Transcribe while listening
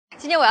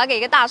今天我要给一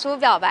个大叔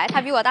表白，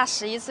他比我大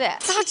11岁。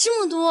咋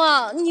这么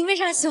多？你为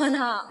啥喜欢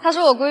他？他是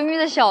我闺蜜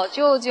的小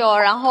舅舅，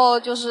然后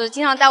就是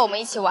经常带我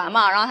们一起玩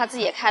嘛，然后他自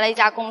己也开了一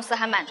家公司，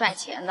还蛮赚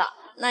钱的。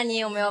那你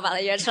有没有把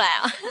他约出来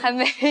啊？还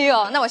没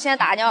有。那我现在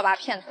打个电话把他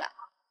骗出来。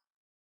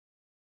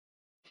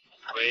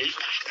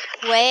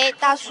喂，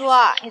大叔，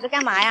你在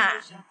干嘛呀？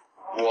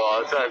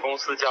我在公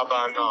司加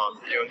班呢，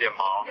最近有点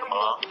忙，怎么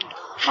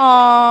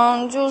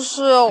了？就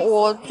是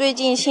我最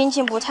近心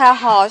情不太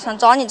好，想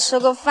找你吃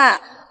个饭。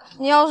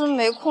你要是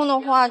没空的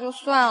话，就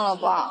算了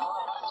吧。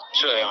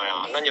这样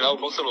呀，那你来我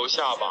公司楼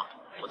下吧，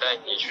我带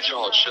你去吃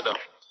好吃的。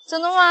真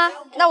的吗？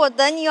那我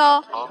等你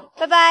哦。好，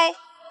拜拜。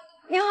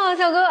你好，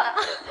小哥。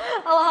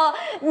Hello，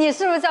 你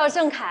是不是叫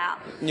郑凯啊？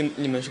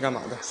你们是干嘛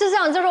的？是这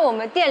样，就是我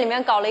们店里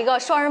面搞了一个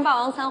双人霸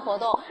王餐活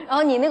动，然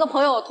后你那个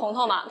朋友彤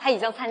彤嘛，他已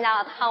经参加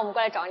了，他喊我们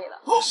过来找你的。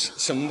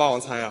什么霸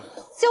王餐呀？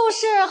就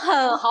是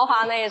很豪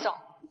华那一种。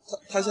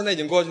他现在已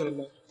经过去了吗？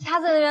他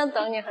在那边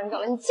等你很久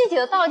了，你具体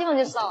的到了地方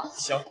就知道了。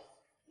行。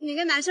你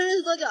跟男生认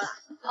识多久了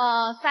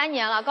？3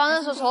年了，刚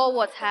认识的时候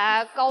我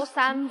才高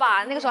3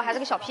吧，那个时候还是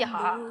个小屁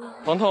孩。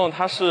彤彤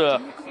她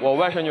是我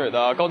外甥女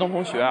的高中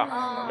同学，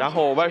然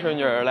后我外甥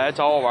女来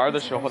找我玩的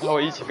时候，她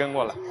会一起跟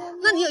过来。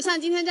那你有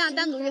像今天这样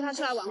单独约她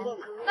出来玩过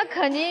吗？那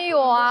肯定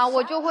有啊，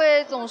我就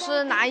会总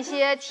是拿一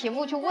些题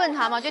目去问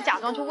她嘛，就假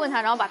装去问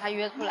她，然后把她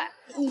约出来。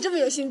你这么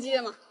有心机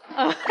的吗？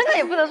那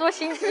也不能说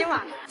心机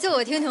嘛。就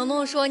我听彤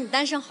彤说你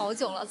单身好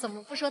久了，怎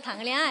么不说谈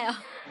个恋爱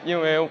啊？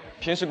因为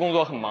平时工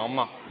作很忙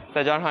嘛。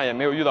再加上也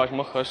没有遇到什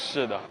么合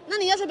适的。那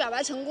你要是表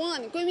白成功了，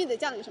你闺蜜得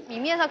叫你什么？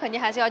明面上肯定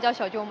还是要叫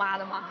小舅妈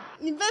的嘛。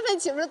你辈分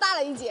岂不是大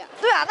了一截？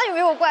对啊，那也没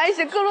有关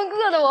系，各论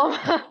各的我们。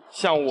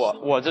像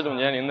我这种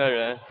年龄的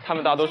人，他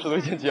们大多数都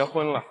已经结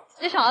婚了。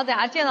就想到等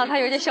下见到他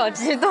有点小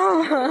激动。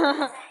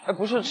哎，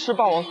不是吃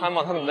霸王餐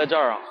吗？他怎么在这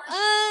儿啊？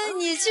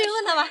你去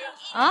问他吧。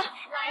啊，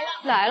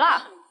来了。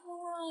啊。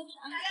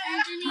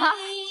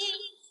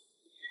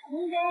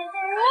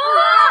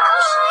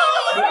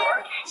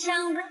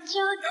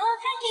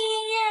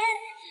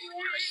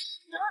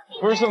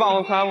不是吃霸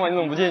王餐吗？你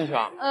怎么不进去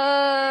啊？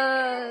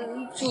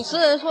主持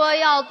人说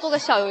要做个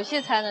小游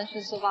戏才能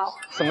去吃霸王。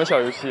什么小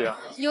游戏啊？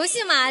游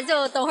戏嘛，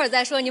就等会儿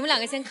再说。你们两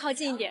个先靠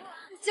近一点。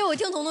就我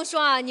听彤彤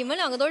说啊，你们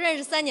两个都认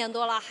识3年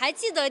多了，还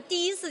记得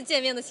第一次见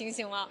面的情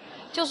形吗？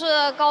就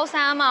是高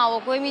3嘛，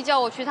我闺蜜叫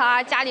我去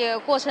她家里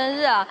过生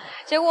日，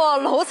结果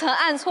楼层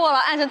按错了，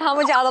按成他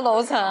们家的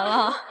楼层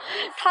了。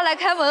她来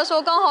开门的时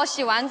候刚好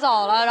洗完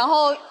澡了，然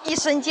后一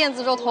身腱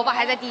子肉，头发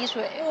还在滴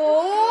水。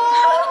哦，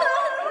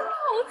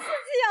好刺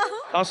激啊！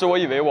当时我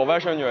以为我外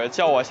甥女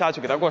叫我下去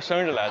给她过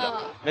生日来的，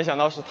没想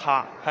到是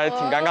她，还挺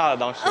尴尬的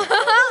当时。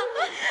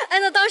哎，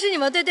那当时你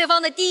们对对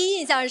方的第一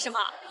印象是什么？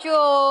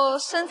就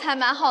身材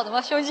蛮好的嘛，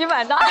胸肌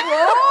蛮大。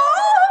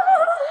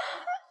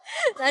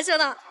男生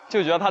呢？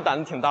就觉得他胆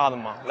子挺大的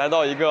嘛，来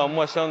到一个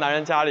陌生男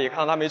人家里，看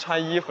到他没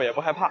穿衣服也不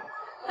害怕。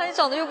那你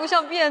长得又不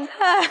像变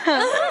态。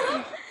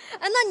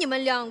哎，那你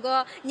们两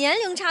个年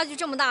龄差距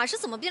这么大，是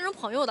怎么变成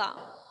朋友的？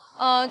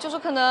就是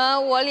可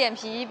能我脸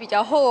皮比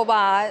较厚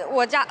吧，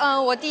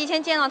我第一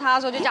天见到他的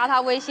时候就加他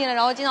微信了，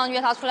然后经常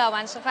约他出来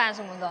玩吃饭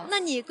什么的。那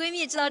你闺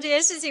蜜知道这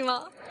件事情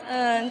吗？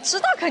知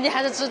道肯定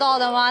还是知道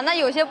的嘛，那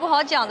有些不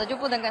好讲的就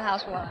不能跟他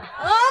说了。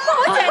不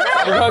好讲的。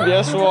你快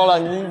别说了，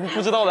你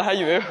不知道的还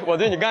以为我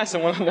对你干什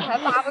么了呢。还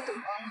巴不得。什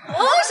么？你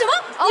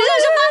这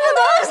是巴不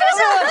得是不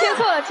是？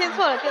我听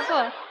错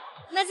了。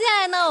那接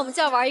下来呢，我们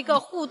就要玩一个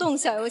互动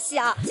小游戏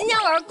啊。今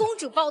天玩公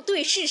主抱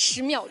对视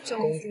10秒钟。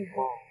公主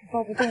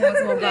抱不动了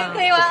怎么办？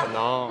可以吗？不可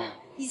能。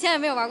以前也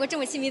没有玩过这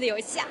么亲密的游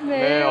戏啊。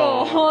没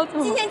有。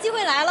今天机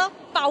会来了，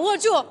把握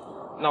住。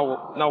那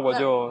我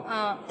就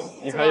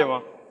你可以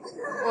吗？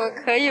我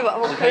可以吧，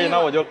你可以，那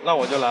我就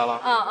来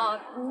了。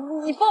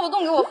你抱不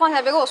动给我放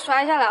下，别给我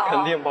摔下来啊！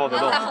肯定抱得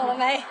动。太好了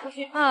没？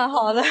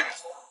好的。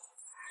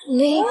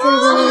你给我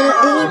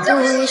一个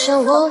微笑，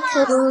我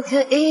可不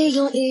可以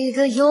用一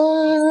个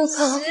拥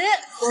抱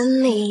还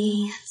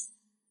你？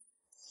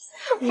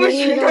不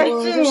许太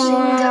自然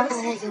了。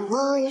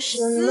我有什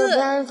么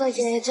办法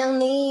也将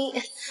你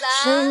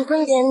神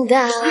魂颠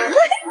倒？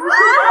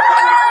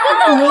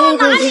你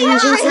的眼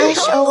睛在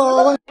笑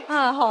我。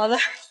好的。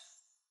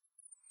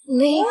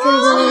你给我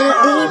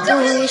一个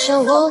微笑，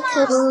我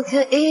可不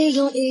可以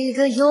用一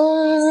个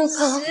拥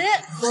抱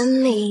还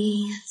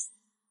你？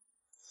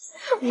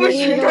不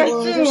许太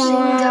自然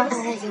了。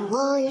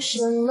我有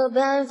什么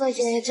办法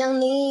也将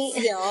你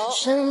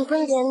神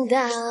魂颠倒？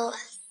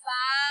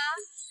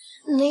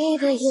你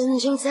的眼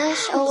睛在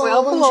笑我，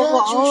望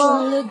着剧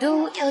中的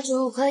毒药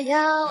就快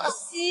要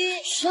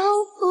受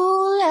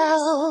不了。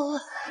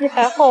你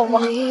还好吗？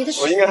我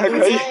应该还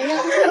可以。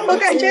我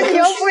感觉你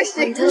要不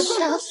行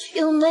了。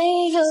有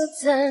没有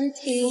暂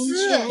停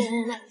键？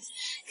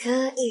可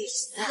以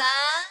3。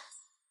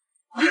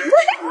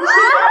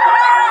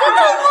这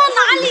动作哪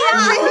里啊？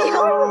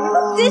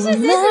结束，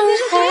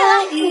可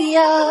以了。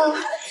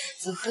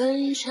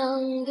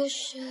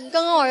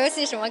刚刚玩游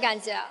戏什么感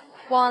觉？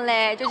忘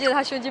嘞，就记得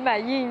他胸肌蛮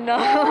硬的。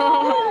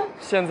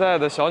现在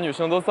的小女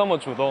生都这么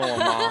主动了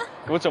吗？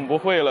我整不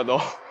会了都。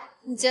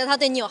你觉得他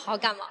对你有好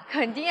感吗？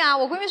肯定啊，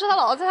我闺蜜说她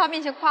老在她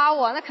面前夸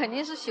我，那肯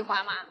定是喜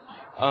欢嘛。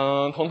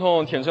彤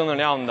彤挺正能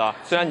量的，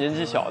虽然年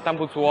纪小，但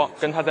不作，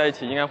跟她在一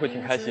起应该会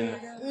挺开心的。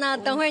那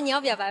等会儿你要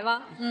表白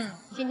吗？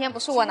今天不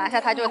是我拿下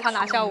她，就是她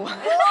拿下我。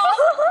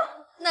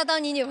那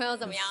当你女朋友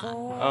怎么样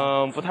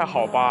啊？不太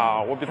好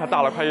吧，我比她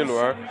大了快1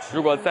轮，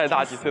如果再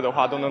大几岁的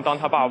话，都能当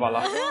她爸爸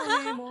了。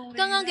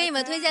刚刚给你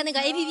们推荐那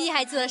个 APP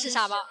还记得是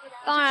啥吗？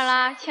当然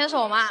啦，牵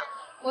手嘛。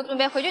我准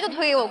备回去就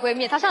推给我闺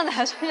蜜，她上次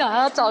还说想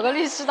要找个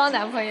律师当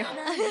男朋友。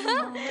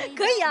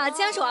可以啊，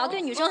牵手啊，对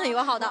女生很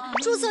友好的，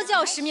注册就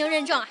要实名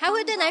认证，还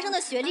会对男生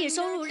的学历、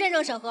收入认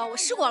证审核，我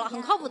试过了，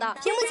很靠谱的。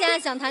屏幕前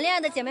想谈恋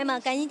爱的姐妹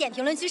们，赶紧点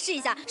评论区试一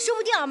下，说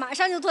不定啊，马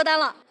上就脱单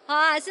了。好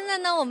啊，现在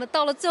呢，我们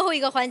到了最后一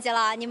个环节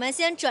了，你们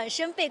先转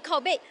身背靠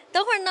背，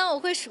等会儿呢，我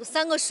会数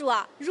3个数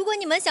啊，如果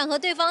你们想和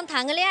对方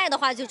谈个恋爱的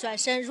话，就转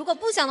身；如果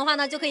不想的话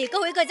呢，就可以各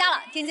回各家了，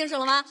听清楚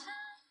了吗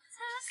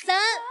？3、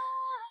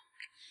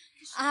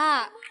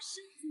2、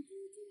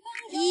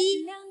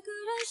1。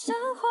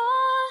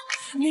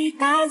你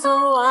带走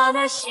我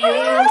的心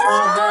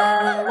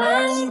和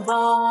奔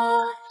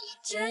波。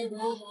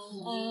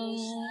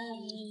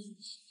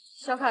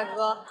小凯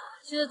哥，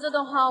其实这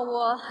段话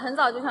我很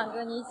早就想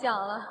跟你讲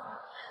了，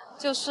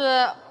就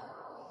是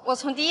我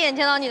从第一眼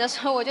见到你的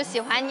时候我就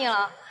喜欢你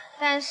了，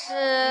但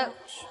是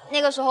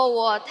那个时候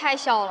我太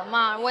小了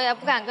嘛，我也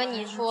不敢跟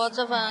你说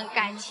这份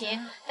感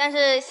情。但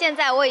是现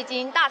在我已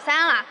经大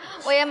3了，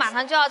我也马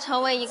上就要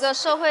成为一个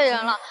社会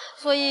人了，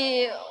所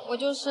以我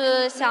就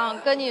是想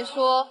跟你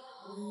说，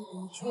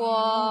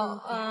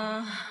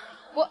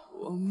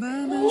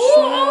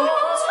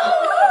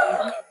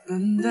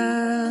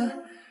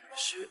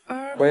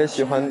我也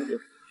喜欢你。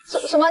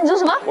什么？你说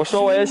什么？我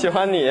说我也喜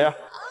欢你。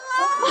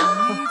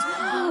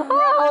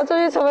我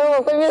终于成为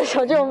我闺蜜的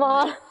小舅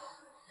妈了。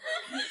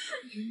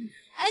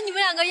哎，你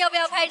们2个要不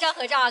要拍一张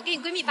合照啊？给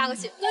你闺蜜发过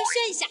去，官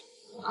宣一下。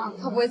啊，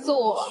她不会揍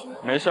我吧？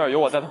没事，有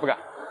我在，她不敢。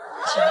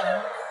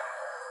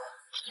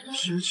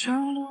是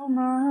场路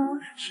吗？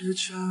是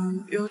场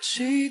有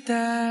期待，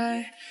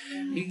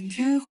明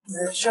天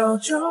微笑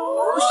就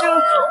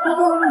像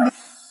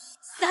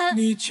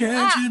你牵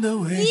制的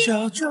微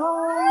笑就像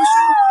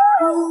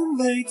乌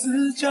梅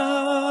子酱，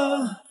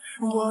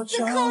我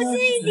尝了你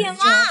嘴角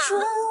唇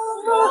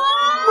薄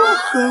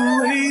荷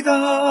味道，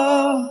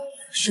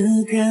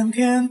是甜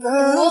甜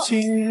的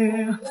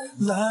情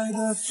来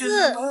的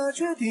这么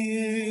决定，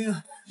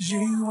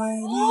因为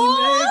你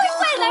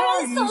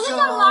每个微笑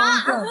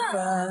的反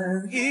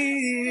应，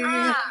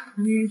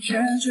你牵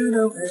制的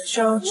微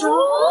笑就像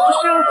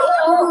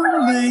乌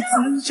梅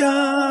子酱，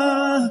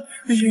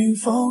迎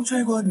风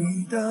吹过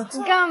你的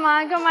你干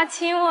嘛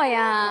亲我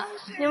呀？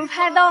你们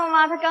拍到了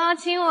吗？他刚刚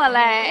亲我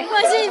嘞。放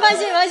心，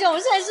我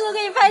们摄影师都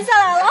给你拍下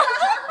来了。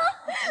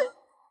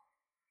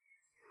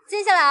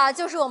接下来啊，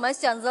就是我们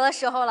选择的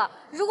时候了。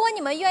如果你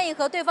们愿意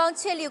和对方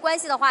确立关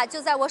系的话，就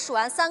在我数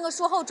完3个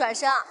数后转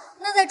身啊。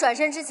那在转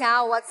身之前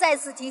啊，我再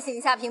次提醒一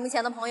下屏幕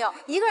前的朋友，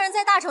一个人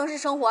在大城市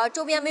生活，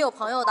周边没有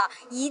朋友的，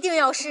一定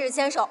要试试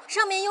牵手。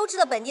上面优质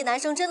的本地男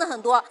生真的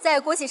很多，在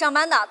国企上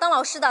班的、当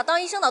老师的、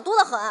当医生的多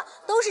得很，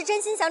都是真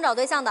心想找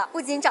对象的，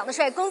不仅长得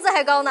帅，工资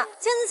还高呢。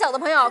圈子小的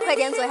朋友，快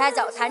点左下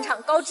角谈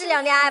场高质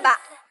量恋爱吧。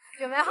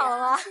准备好了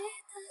吗？3、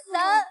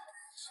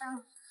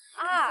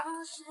2、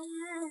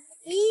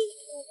1。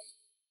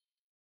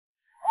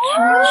只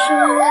是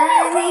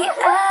爱你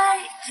爱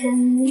着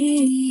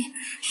你，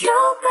又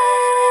悲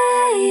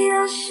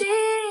又喜。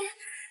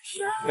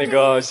那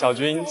个小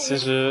军，其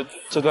实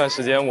这段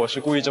时间我是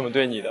故意这么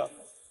对你的，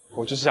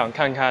我就是想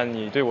看看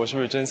你对我是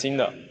不是真心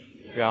的。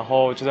然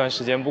后这段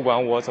时间不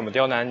管我怎么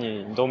刁难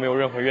你，你都没有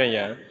任何怨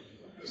言，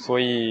所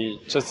以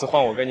这次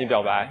换我跟你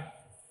表白，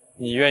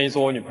你愿意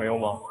做我女朋友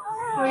吗？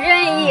我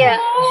愿意。只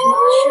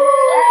是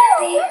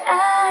爱你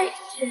爱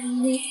着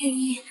你，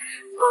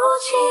不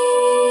弃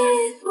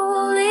不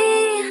离。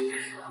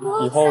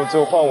以后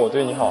就换我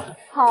对你好。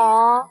好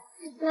啊，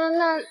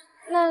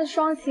那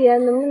双鞋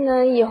能不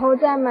能以后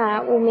再买？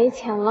我没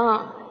钱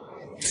了。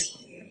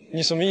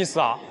你什么意思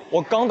啊？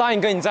我刚答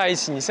应跟你在一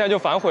起，你现在就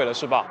反悔了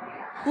是吧？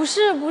不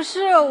是，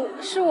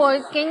是我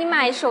给你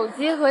买手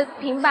机和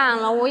平板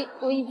了，我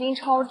已经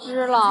超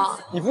支了。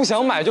你不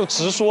想买就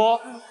直说，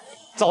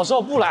早知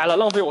道不来了，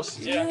浪费我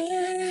时间。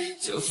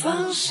就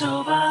放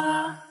手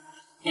吧，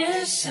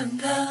别想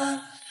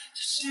他，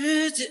这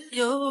世界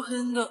有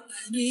很多爱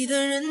你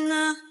的人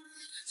啊。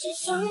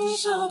就放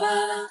手吧，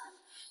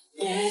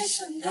别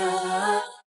想他，